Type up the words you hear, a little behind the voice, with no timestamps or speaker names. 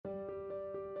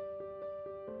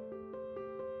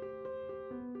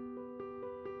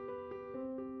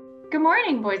Good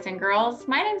morning, boys and girls.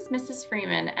 My name is Mrs.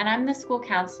 Freeman, and I'm the school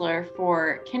counselor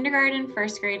for kindergarten,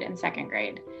 first grade, and second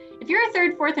grade. If you're a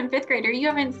third, fourth, and fifth grader, you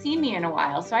haven't seen me in a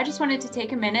while, so I just wanted to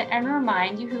take a minute and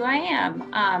remind you who I am.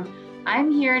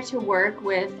 I'm here to work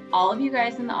with all of you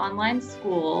guys in the online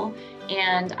school,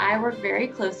 and I work very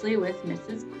closely with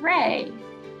Mrs. Gray.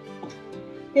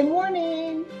 Good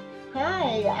morning.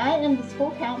 Hi, I am the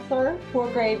school counselor for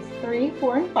grades 3,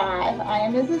 4, and 5. I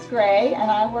am Mrs. Gray,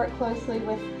 and I work closely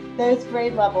with those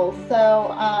grade levels.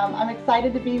 So I'm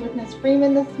excited to be with Ms.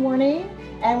 Freeman this morning,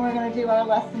 and we're going to do our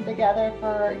lesson together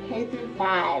for K through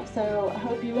 5. So I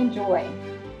hope you enjoy.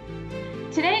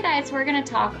 Today, guys, we're going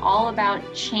to talk all about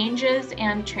changes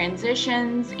and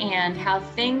transitions and how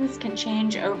things can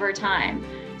change over time.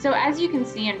 So as you can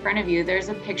see in front of you, there's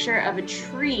a picture of a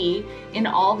tree in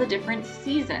all the different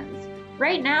seasons.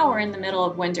 Right now we're in the middle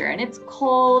of winter and it's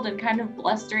cold and kind of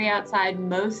blustery outside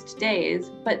most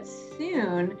days, but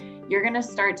soon you're gonna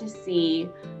start to see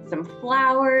some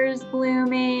flowers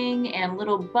blooming and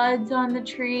little buds on the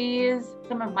trees,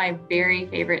 some of my very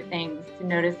favorite things to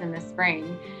notice in the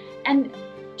spring. And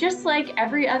just like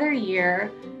every other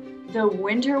year, the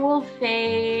winter will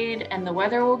fade and the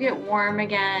weather will get warm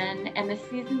again and the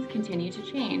seasons continue to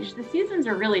change. The seasons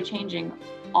are really changing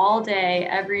all day,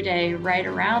 every day, right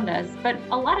around us, but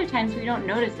a lot of times we don't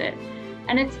notice it.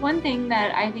 And it's one thing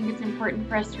that I think it's important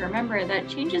for us to remember, that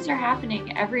changes are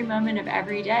happening every moment of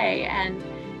every day. And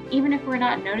even if we're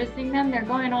not noticing them, they're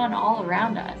going on all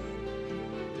around us.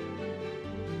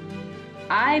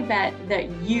 I bet that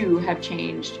you have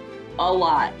changed a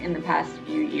lot in the past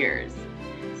few years.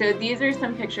 So these are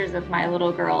some pictures of my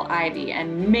little girl, Ivy,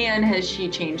 and man, has she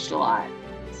changed a lot.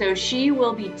 So she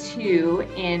will be 2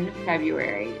 in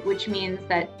February, which means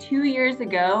that 2 years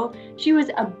ago, she was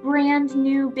a brand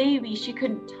new baby. She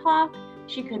couldn't talk,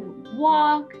 she couldn't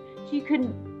walk, she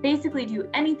couldn't basically do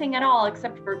anything at all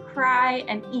except for cry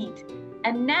and eat.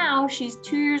 And now she's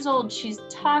 2 years old. She's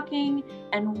talking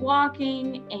and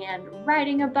walking and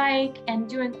riding a bike and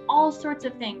doing all sorts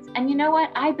of things. And you know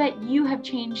what? I bet you have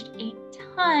changed a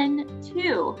ton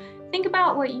too. Think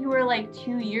about what you were like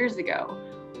 2 years ago.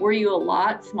 Were you a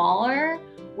lot smaller?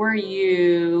 Were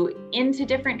you into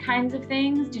different kinds of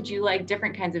things? Did you like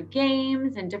different kinds of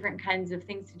games and different kinds of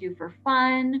things to do for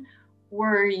fun?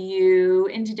 Were you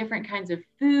into different kinds of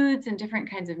foods and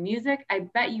different kinds of music? I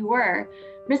bet you were.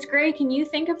 Miss Gray, can you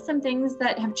think of some things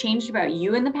that have changed about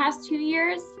you in the past 2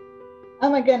 years? Oh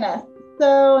my goodness.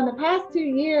 So in the past 2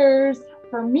 years,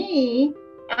 for me,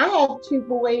 I have 2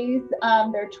 boys.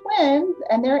 They're twins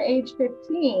and they're age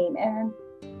 15, and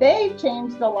they've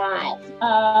changed a lot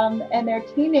in their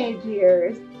teenage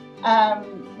years.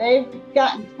 They've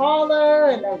gotten taller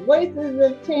and their voices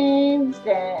have changed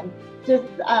and just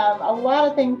a lot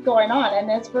of things going on.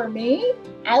 And as for me,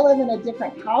 I live in a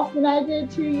different house than I did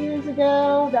 2 years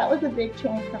ago. That was a big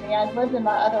change for me. I've lived in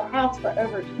my other house for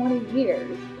over 20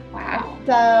 years. Wow.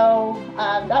 So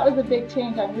that was a big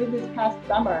change. I moved this past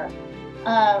summer.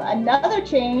 Another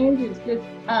change is just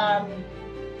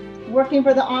working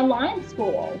for the online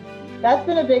school. That's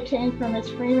been a big change for Ms.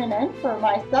 Freeman and for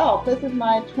myself. This is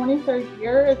my 23rd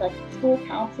year as a school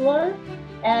counselor,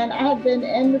 and I have been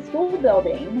in the school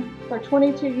building for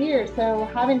 22 years. So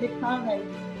having to come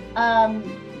and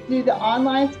do the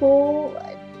online school,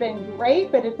 it's been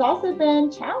great, but it's also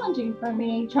been challenging for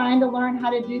me trying to learn how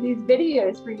to do these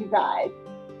videos for you guys.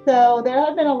 So there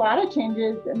have been a lot of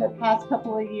changes in the past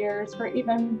couple of years for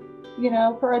even,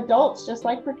 for adults, just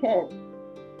like for kids.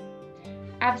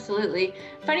 Absolutely.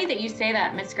 Funny that you say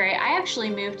that, Miss Gray. I actually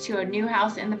moved to a new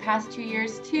house in the past 2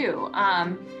 years too.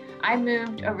 I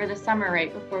moved over the summer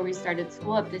right before we started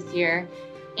school up this year.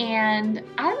 And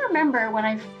I remember when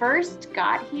I first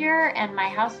got here and my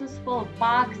house was full of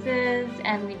boxes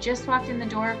and we just walked in the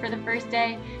door for the first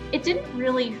day, it didn't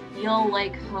really feel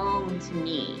like home to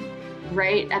me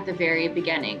right at the very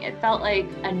beginning. It felt like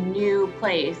a new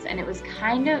place, and it was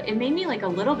it made me like a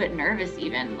little bit nervous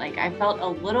even. Like I felt a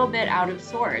little bit out of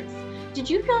sorts. Did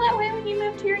you feel that way when you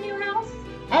moved to your new house?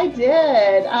 I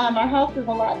did. Our house is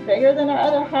a lot bigger than our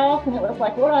other house, and it was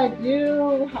like, what do I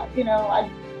do? I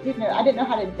didn't know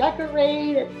how to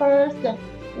decorate at first. And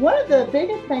one of the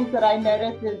biggest things that I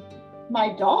noticed is my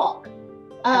dog.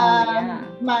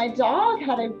 My dog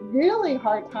had a really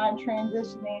hard time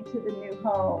transitioning to the new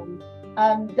home.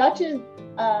 Duchess,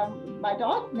 my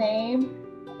dog's name,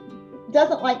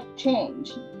 doesn't like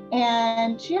change.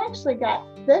 And she actually got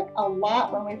sick a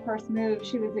lot when we first moved.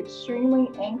 She was extremely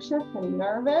anxious and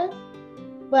nervous.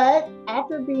 But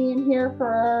after being here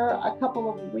for a couple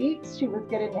of weeks, she was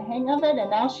getting the hang of it.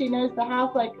 And now she knows the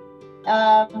house like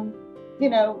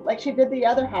like she did the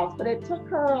other house. But it took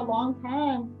her a long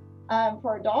time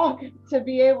for a dog to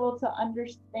be able to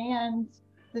understand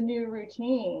the new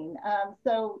routine.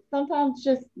 So sometimes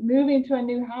just moving to a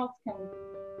new house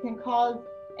can cause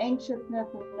anxiousness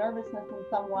and nervousness in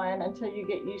someone until you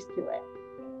get used to it.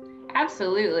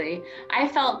 Absolutely. I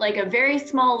felt like a very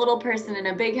small little person in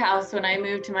a big house when I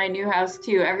moved to my new house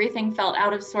too. Everything felt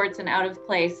out of sorts and out of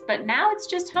place, but now it's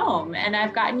just home and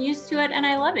I've gotten used to it and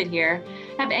I love it here.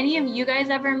 Have any of you guys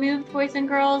ever moved, boys and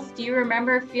girls? Do you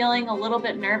remember feeling a little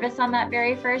bit nervous on that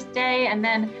very first day? And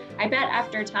then I bet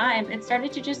after time, it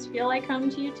started to just feel like home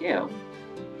to you too.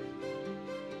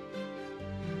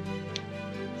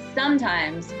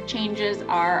 Sometimes changes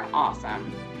are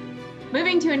awesome.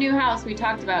 Moving to a new house, we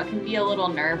talked about, can be a little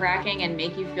nerve-wracking and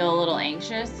make you feel a little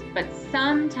anxious, but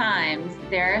sometimes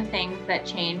there are things that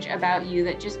change about you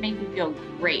that just make you feel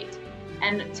great.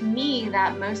 And to me,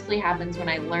 that mostly happens when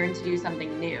I learn to do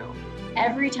something new.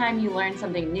 Every time you learn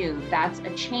something new, that's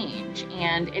a change,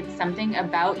 and it's something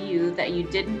about you that you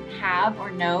didn't have or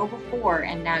know before,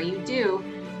 and now you do.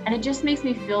 And it just makes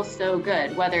me feel so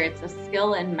good, whether it's a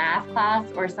skill in math class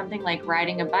or something like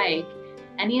riding a bike.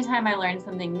 Anytime I learn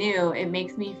something new, it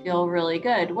makes me feel really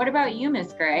good. What about you,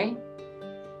 Miss Gray?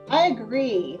 I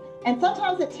agree. And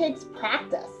sometimes it takes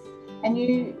practice and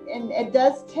it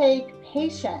does take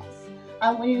patience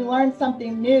when you learn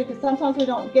something new, because sometimes we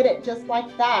don't get it just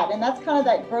like that. And that's kind of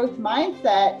that growth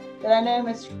mindset that I know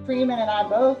Ms. Freeman and I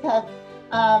both have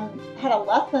had a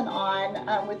lesson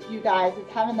on with you guys, is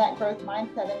having that growth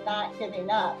mindset and not giving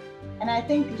up. And I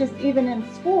think just even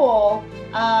in school,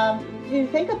 you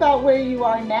think about where you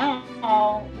are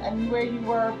now and where you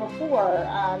were before.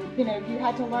 You know, you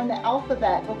had to learn the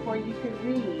alphabet before you could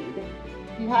read.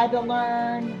 You had to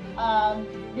learn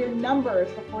your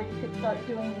numbers before you could start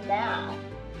doing math.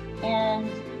 And,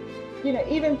 you know,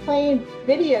 even playing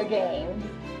video games.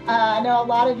 I know a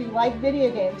lot of you like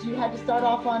video games. You had to start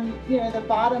off on, you know, the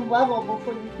bottom level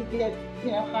before you could get,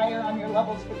 you know, higher on your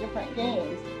levels for different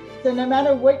games. So no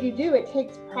matter what you do, it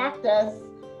takes practice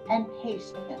and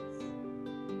patience.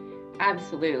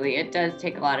 Absolutely. It does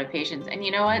take a lot of patience. And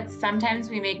you know what? Sometimes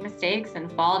we make mistakes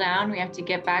and fall down. We have to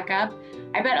get back up.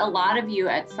 I bet a lot of you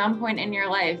at some point in your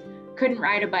life couldn't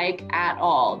ride a bike at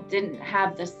all, didn't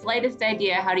have the slightest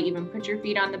idea how to even put your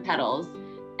feet on the pedals.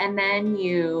 And then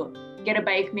you get a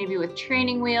bike maybe with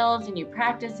training wheels and you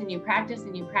practice and you practice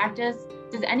and you practice.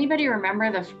 Does anybody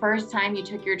remember the first time you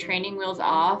took your training wheels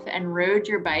off and rode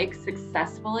your bike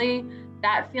successfully?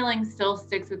 That feeling still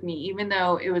sticks with me, even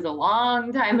though it was a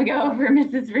long time ago for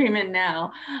Mrs. Freeman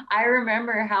now. I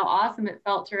remember how awesome it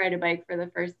felt to ride a bike for the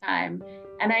first time.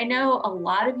 And I know a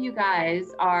lot of you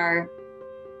guys are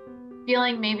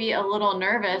feeling maybe a little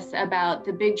nervous about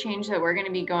the big change that we're going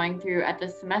to be going through at the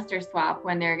semester swap,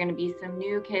 when there are going to be some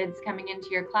new kids coming into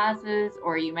your classes,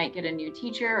 or you might get a new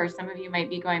teacher, or some of you might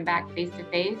be going back face to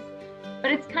face.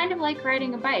 But it's kind of like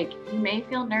riding a bike. You may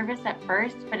feel nervous at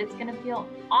first, but it's going to feel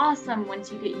awesome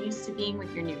once you get used to being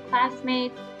with your new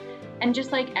classmates. And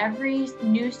just like every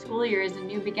new school year is a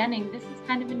new beginning, this is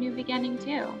kind of a new beginning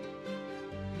too.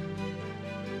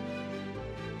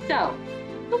 So,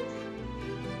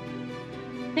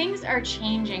 things are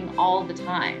changing all the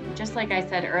time. Just like I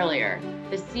said earlier,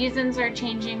 the seasons are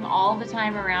changing all the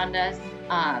time around us.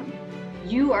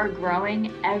 You are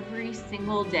growing every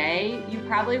single day. You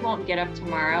probably won't get up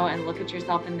tomorrow and look at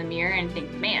yourself in the mirror and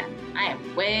think, man, I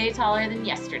am way taller than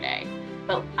yesterday.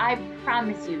 But I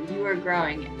promise you, you are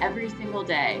growing every single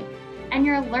day and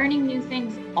you're learning new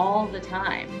things all the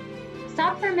time.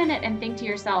 Stop for a minute and think to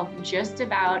yourself just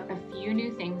about a few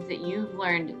new things that you've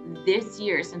learned this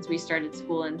year since we started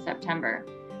school in September.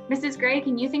 Mrs. Gray,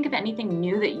 can you think of anything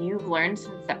new that you've learned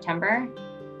since September?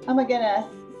 Oh my goodness.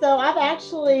 So I've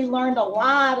actually learned a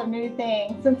lot of new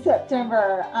things since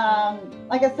September.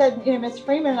 Like I said, you know, Ms.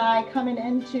 Freeman and I coming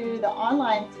into the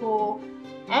online school,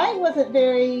 I wasn't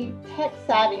very tech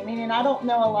savvy, meaning I don't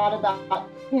know a lot about,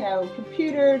 you know,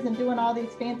 computers and doing all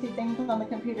these fancy things on the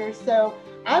computers. So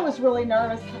I was really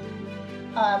nervous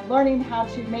learning how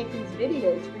to make these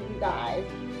videos for you guys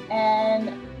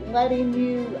and letting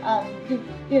you,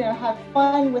 you know, have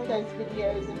fun with those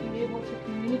videos and be able to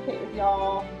communicate with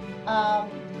y'all.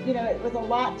 You know, it was a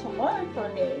lot to learn for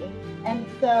me. And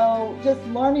so just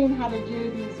learning how to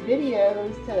do these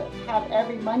videos to have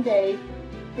every Monday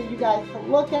for you guys to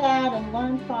look at and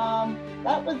learn from,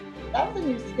 that was a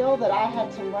new skill that I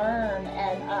had to learn.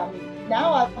 And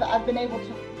now I've been able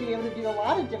to do a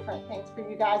lot of different things for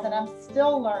you guys, and I'm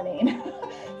still learning.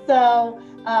 So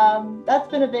that's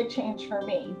been a big change for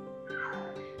me.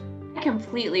 I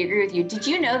completely agree with you. Did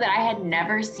you know that I had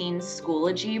never seen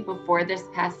Schoology before this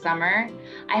past summer?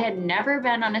 I had never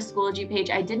been on a Schoology page.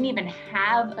 I didn't even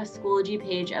have a Schoology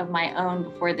page of my own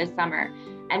before this summer.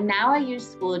 And now I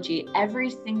use Schoology every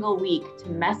single week to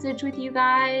message with you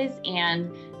guys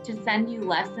and to send you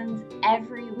lessons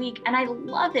every week. And I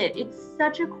love it. It's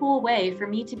such a cool way for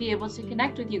me to be able to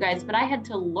connect with you guys. But I had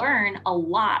to learn a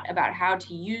lot about how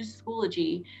to use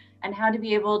Schoology and how to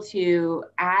be able to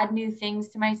add new things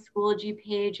to my Schoology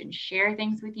page and share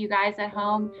things with you guys at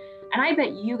home. And I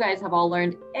bet you guys have all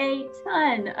learned a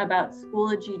ton about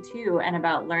Schoology too, and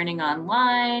about learning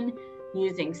online,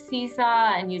 using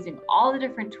Seesaw, and using all the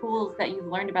different tools that you've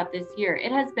learned about this year.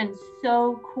 It has been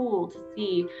so cool to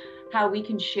see how we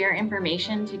can share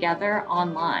information together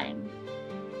online.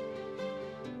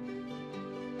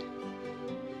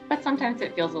 But sometimes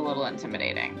it feels a little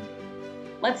intimidating.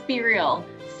 Let's be real.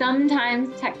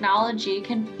 Sometimes technology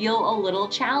can feel a little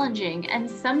challenging, and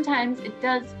sometimes it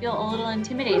does feel a little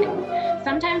intimidating.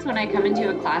 Sometimes when I come into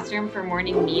a classroom for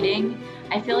morning meeting,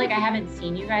 I feel like I haven't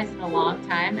seen you guys in a long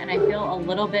time, and I feel a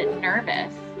little bit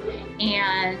nervous.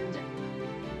 And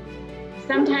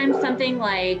sometimes something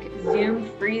like Zoom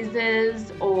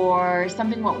freezes, or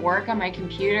something won't work on my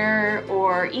computer,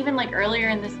 or even like earlier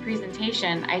in this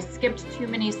presentation, I skipped too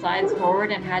many slides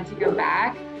forward and had to go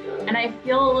back. And I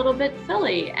feel a little bit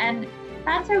silly, and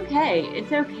that's okay.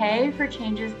 It's okay for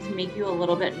changes to make you a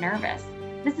little bit nervous.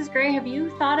 Mrs. Gray, have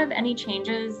you thought of any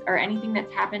changes or anything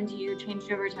that's happened to you,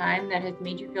 changed over time, that has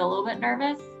made you feel a little bit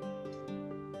nervous?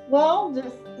 Well,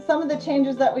 just some of the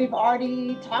changes that we've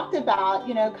already talked about,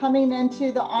 coming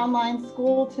into the online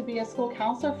school to be a school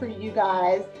counselor for you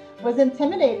guys was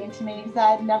intimidating to me because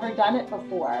I had never done it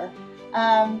before.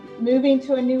 Moving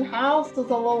to a new house was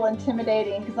a little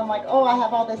intimidating because I'm like, oh, I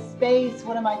have all this space.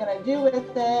 What am I going to do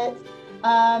with it?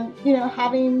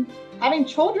 Having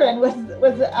children was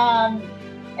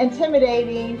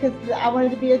intimidating because I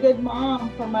wanted to be a good mom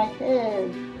for my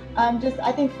kids.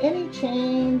 I think any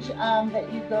change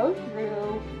that you go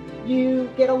through, you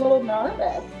get a little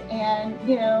nervous, and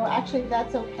actually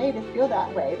that's okay to feel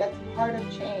that way. That's part of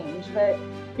change, but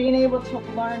being able to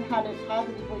learn how to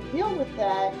positively deal with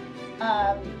that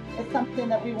is something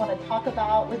that we want to talk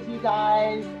about with you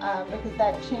guys, because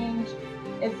that change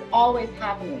is always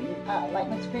happening. Like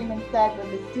Ms. Freeman said,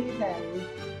 with the seasons,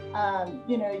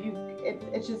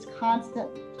 it's just constant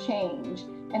change.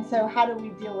 And so how do we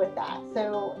deal with that?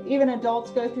 So even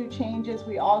adults go through changes,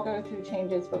 we all go through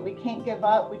changes, but we can't give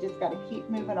up. We just got to keep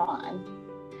moving on.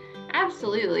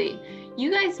 Absolutely. You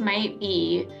guys might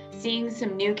be seeing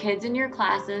some new kids in your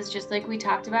classes, just like we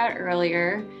talked about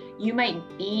earlier. You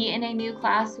might be in a new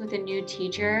class with a new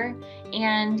teacher,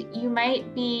 and you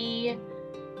might be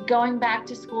going back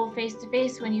to school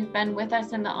face-to-face when you've been with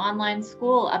us in the online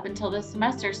school up until the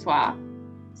semester swap.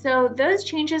 So those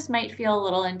changes might feel a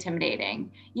little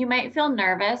intimidating. You might feel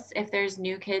nervous if there's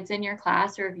new kids in your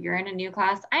class, or if you're in a new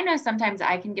class. I know sometimes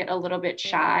I can get a little bit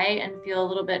shy and feel a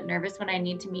little bit nervous when I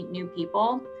need to meet new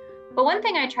people. But one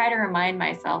thing I try to remind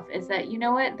myself is that, you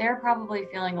know what, they're probably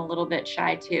feeling a little bit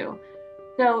shy too.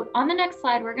 So on the next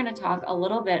slide, we're going to talk a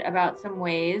little bit about some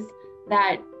ways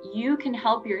that you can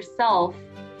help yourself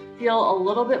feel a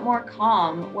little bit more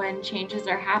calm when changes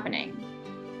are happening.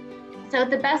 So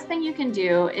the best thing you can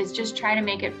do is just try to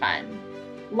make it fun.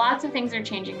 Lots of things are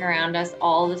changing around us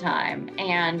all the time,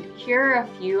 and here are a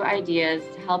few ideas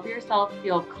to help yourself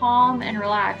feel calm and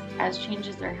relaxed as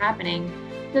changes are happening,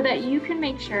 so that you can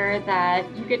make sure that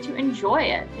you get to enjoy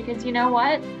it. Because you know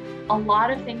what? A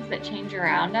lot of things that change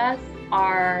around us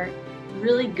are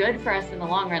really good for us in the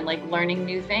long run, like learning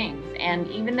new things. And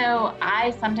even though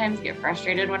I sometimes get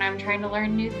frustrated when I'm trying to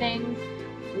learn new things,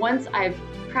 once I've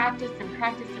practiced and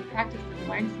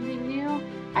learned something new,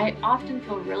 I often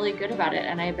feel really good about it,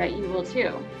 and I bet you will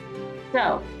too.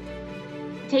 So,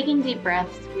 taking deep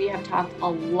breaths, we have talked a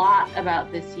lot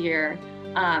about this year.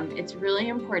 It's really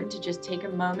important to just take a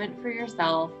moment for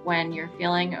yourself when you're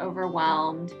feeling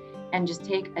overwhelmed and just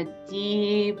take a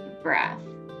deep breath.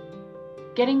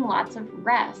 Getting lots of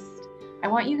rest. I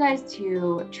want you guys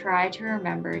to try to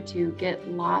remember to get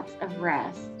lots of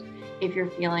rest if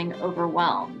you're feeling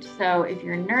overwhelmed. So if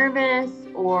you're nervous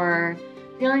or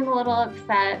feeling a little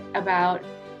upset about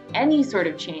any sort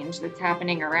of change that's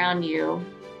happening around you,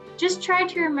 just try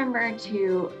to remember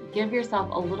to give yourself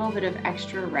a little bit of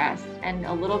extra rest and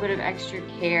a little bit of extra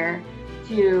care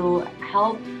to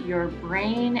help your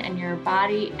brain and your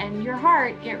body and your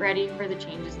heart get ready for the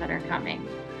changes that are coming.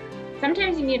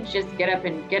 Sometimes you need to just get up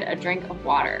and get a drink of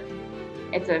water.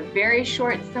 It's a very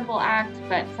short, simple act,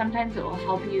 but sometimes it will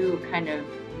help you kind of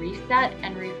reset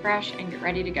and refresh and get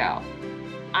ready to go.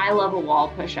 I love a wall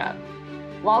push-up.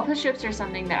 Wall push-ups are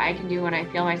something that I can do when I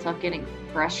feel myself getting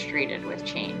frustrated with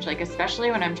change, like especially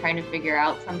when I'm trying to figure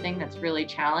out something that's really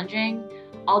challenging.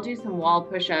 I'll do some wall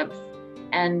push-ups,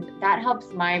 and that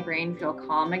helps my brain feel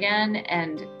calm again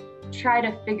and try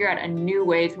to figure out a new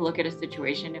way to look at a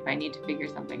situation if I need to figure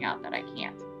something out that I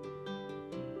can't.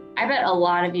 I bet a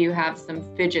lot of you have some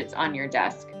fidgets on your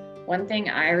desk. One thing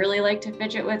I really like to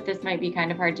fidget with, this might be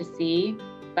kind of hard to see,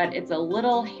 but it's a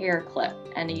little hair clip,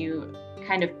 and you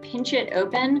kind of pinch it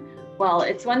open. Well,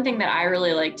 it's one thing that I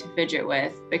really like to fidget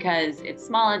with because it's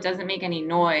small, it doesn't make any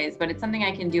noise, but it's something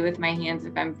I can do with my hands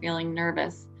if I'm feeling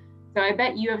nervous. So I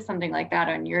bet you have something like that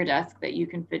on your desk that you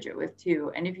can fidget with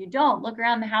too. And if you don't, look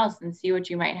around the house and see what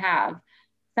you might have.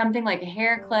 Something like a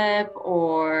hair clip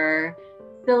or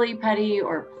silly putty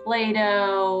or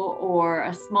Play-Doh or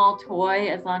a small toy,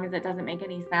 as long as it doesn't make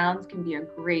any sounds, can be a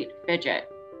great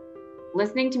fidget.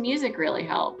 Listening to music really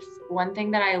helps. One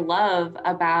thing that I love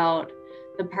about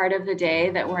the part of the day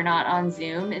that we're not on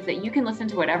Zoom is that you can listen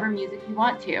to whatever music you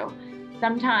want to.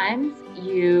 Sometimes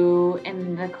you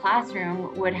in the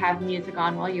classroom would have music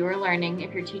on while you were learning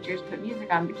if your teachers put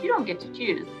music on, but you don't get to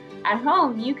choose. At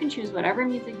home, you can choose whatever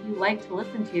music you like to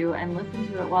listen to and listen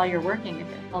to it while you're working if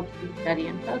it helps you study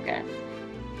and focus.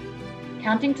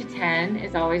 Counting to 10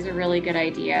 is always a really good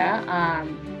idea.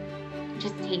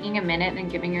 Just taking a minute and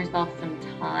giving yourself some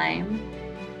time.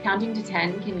 Counting to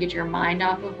 10 can get your mind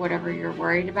off of whatever you're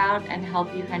worried about and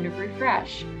help you kind of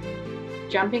refresh.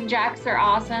 Jumping jacks are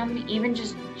awesome. Even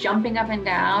just jumping up and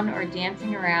down or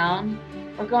dancing around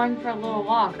or going for a little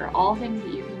walk are all things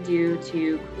that you can do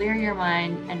to clear your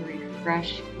mind and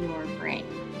refresh your brain.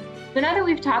 So now that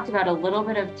we've talked about a little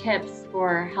bit of tips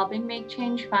for helping make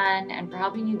change fun and for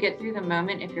helping you get through the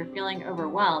moment if you're feeling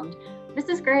overwhelmed,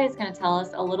 Mrs. Gray is going to tell us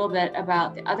a little bit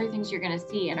about the other things you're going to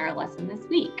see in our lesson this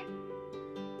week.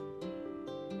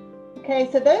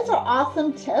 Okay, so those are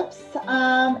awesome tips.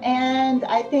 And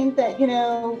I think that,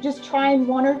 just trying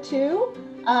one or two,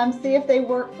 see if they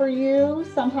work for you.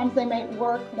 Sometimes they may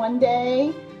work one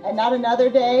day and not another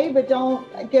day, but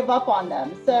don't give up on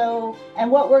them. So,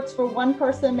 and what works for one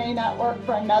person may not work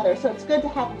for another. So it's good to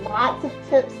have lots of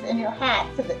tips in your hat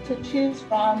to choose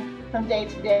from day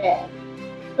to day.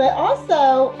 But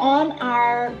also on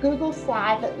our Google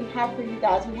slide that we have for you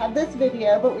guys, we have this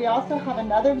video, but we also have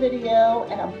another video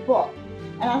and a book.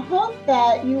 And I hope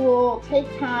that you will take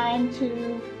time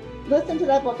to listen to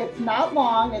that book. It's not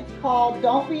long. It's called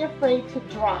Don't Be Afraid to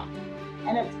Drop,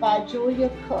 and it's by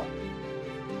Julia Cook.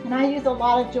 And I use a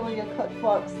lot of Julia Cook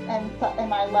books in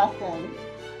my lessons.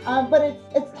 But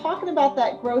it's talking about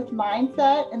that growth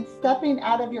mindset and stepping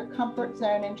out of your comfort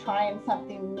zone and trying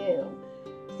something new.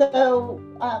 So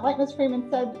like Ms. Freeman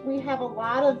said, we have a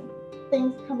lot of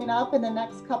things coming up in the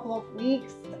next couple of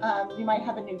weeks. You might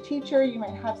have a new teacher, you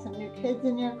might have some new kids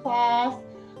in your class,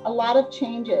 a lot of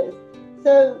changes.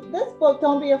 So this book,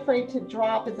 Don't Be Afraid to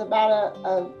Drop, is about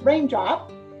a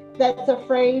raindrop that's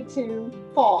afraid to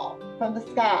fall from the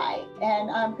sky.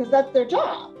 And because that's their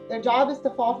job. Their job is to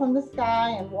fall from the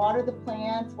sky and water the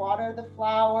plants, water the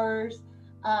flowers,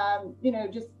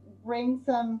 just bring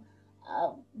some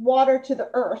water to the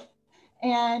earth.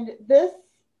 And this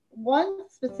one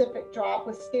specific drop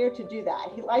was scared to do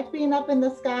that. He liked being up in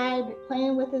the sky,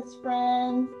 playing with his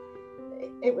friends.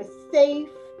 It was safe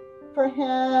for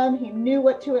him. He knew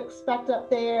what to expect up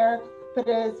there, but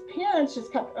his parents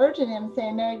just kept urging him,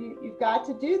 saying, no, you've got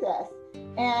to do this.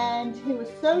 And he was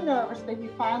so nervous, but he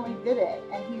finally did it.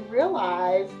 And he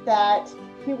realized that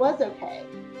he was okay,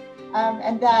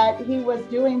 and that he was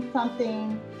doing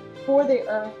something for the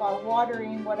earth while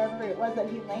watering whatever it was that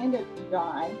he landed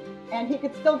on. And he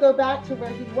could still go back to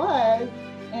where he was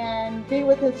and be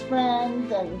with his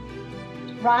friends and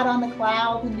ride on the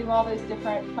clouds and do all those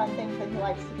different fun things that he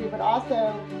likes to do. But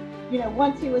also,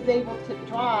 once he was able to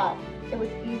drop, it was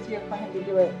easier for him to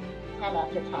do it time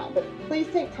after time. But please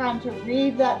take time to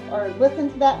read that or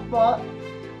listen to that book.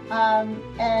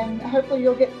 And hopefully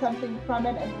you'll get something from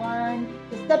it and learn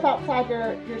to step outside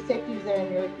your safety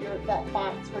zone, your that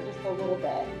box for just a little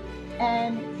bit.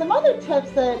 And some other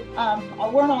tips that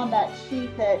weren't on that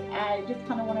sheet that I just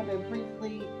kind of wanted to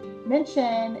briefly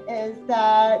mention is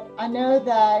that I know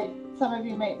that some of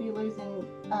you might be losing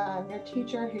your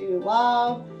teacher who you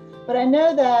love, but I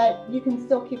know that you can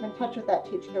still keep in touch with that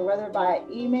teacher, whether by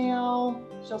email,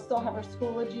 she'll still have her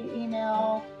Schoology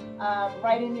email,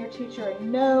 writing your teacher a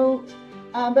note,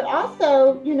 but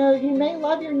also, you may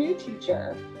love your new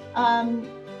teacher,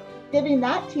 giving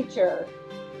that teacher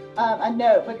a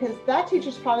note, because that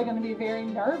teacher's probably going to be very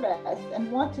nervous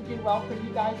and want to do well for you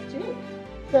guys too.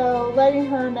 So letting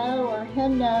her know or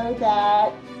him know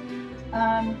that,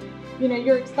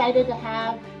 you're excited to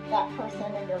have that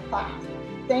person in your class.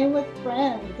 Same with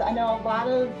friends. I know a lot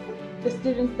of the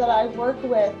students that I work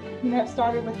with, have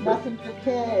started with Messenger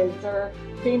Kids, or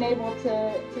being able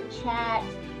to chat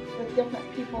with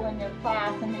different people in your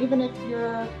class. And even if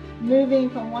you're moving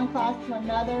from one class to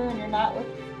another and you're not with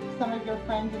some of your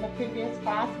friends in the previous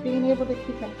class, being able to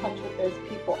keep in touch with those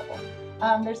people.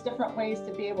 There's different ways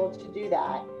to be able to do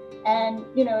that. And,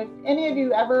 if any of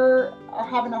you ever are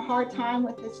having a hard time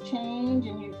with this change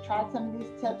and you've tried some of these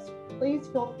tips, please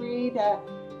feel free to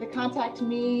contact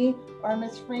me or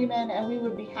Ms. Freeman, and we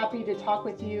would be happy to talk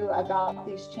with you about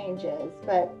these changes.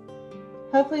 But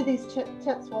hopefully these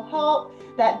tips will help.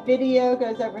 That video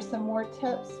goes over some more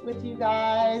tips with you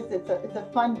guys. It's a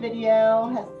fun video,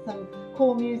 has some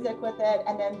cool music with it.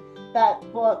 And then that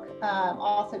book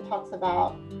also talks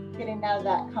about getting out of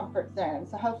that comfort zone.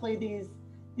 So hopefully these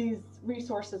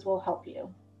resources will help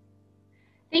you.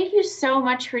 Thank you so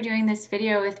much for doing this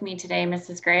video with me today,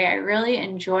 Mrs. Gray. I really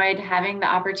enjoyed having the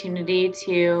opportunity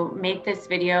to make this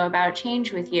video about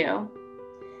change with you.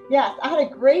 Yes, I had a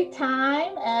great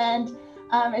time, and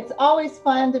it's always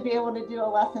fun to be able to do a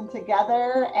lesson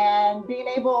together, and being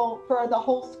able for the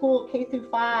whole school K through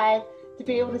 5 to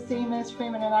be able to see Ms.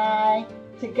 Freeman and I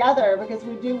together, because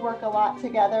we do work a lot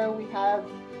together. We have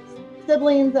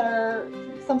siblings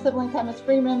some siblings have Ms.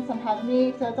 Freeman, some have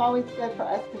me, so it's always good for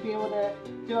us to be able to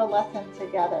do a lesson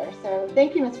together. So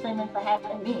thank you, Ms. Freeman, for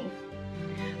having me.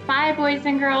 Bye, boys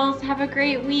and girls. Have a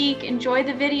great week. Enjoy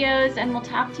the videos, and we'll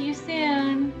talk to you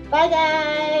soon. Bye,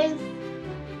 guys.